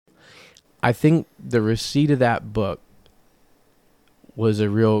I think the receipt of that book was a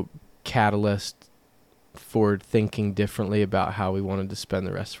real catalyst for thinking differently about how we wanted to spend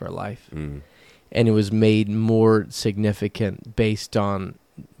the rest of our life. Mm. And it was made more significant based on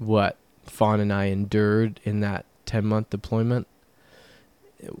what Fawn and I endured in that 10-month deployment.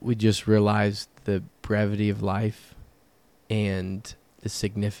 We just realized the brevity of life and the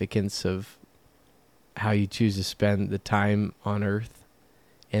significance of how you choose to spend the time on Earth.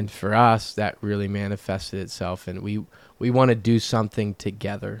 And for us, that really manifested itself. And we want to do something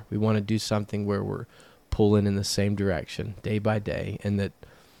together. We want to do something where we're pulling in the same direction day by day, and that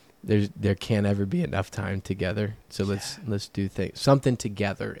there can't ever be enough time together. So let's do something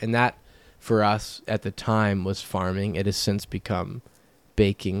together. And that, for us at the time, was farming. It has since become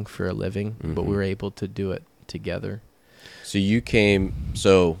baking for a living, but we were able to do it together.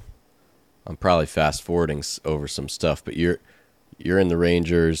 So I'm probably fast forwarding over some stuff, but you're in the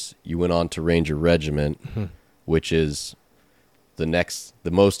Rangers. You went on to Ranger Regiment, which is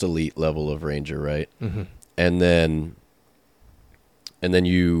the most elite level of Ranger, right? Mm-hmm. And then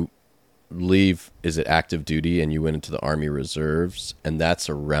you leave. Is it active duty? And you went into the Army Reserves, and that's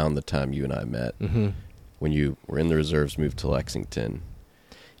around the time you and I met. Mm-hmm. When you were in the reserves, moved to Lexington.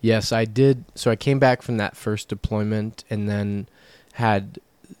 Yes, I did. So I came back from that first deployment, and then had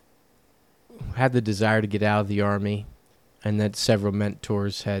the desire to get out of the Army, and that several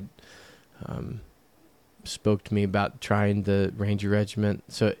mentors had spoke to me about trying the Ranger Regiment.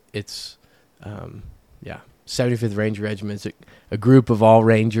 So it's 75th Ranger Regiment is a group of all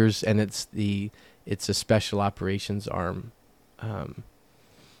Rangers, and it's a special operations arm of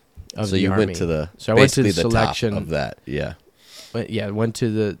the Army. So you went to the I went to the selection of that, yeah. Went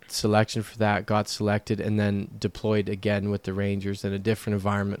to the selection for that, got selected, and then deployed again with the Rangers in a different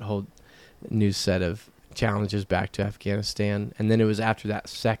environment, whole new set of challenges back to Afghanistan. And then it was after that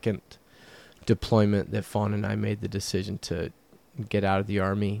second deployment that Fawn and I made the decision to get out of the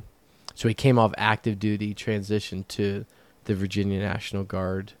Army. So he came off active duty, transitioned to the Virginia National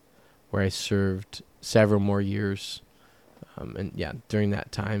Guard, where I served several more years. During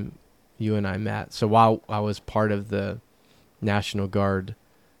that time, you and I met. So while I was part of the National Guard,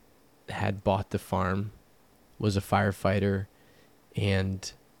 had bought the farm, was a firefighter,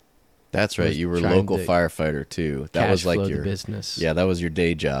 and that's right. You were a local firefighter too. That was like your business. Yeah, that was your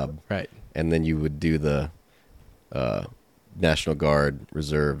day job. Right. And then you would do the National Guard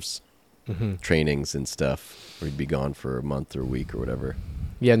reserves trainings and stuff, where you'd be gone for a month or a week or whatever.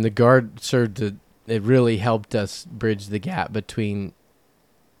 Yeah, and the Guard it really helped us bridge the gap between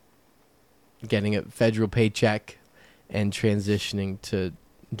getting a federal paycheck and transitioning to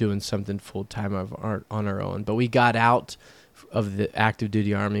doing something full-time on our own. But we got out of the active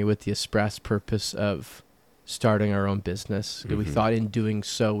duty Army with the express purpose of starting our own business. We thought in doing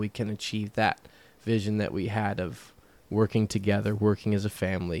so we can achieve that vision that we had of working together, working as a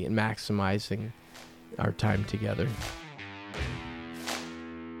family, and maximizing our time together.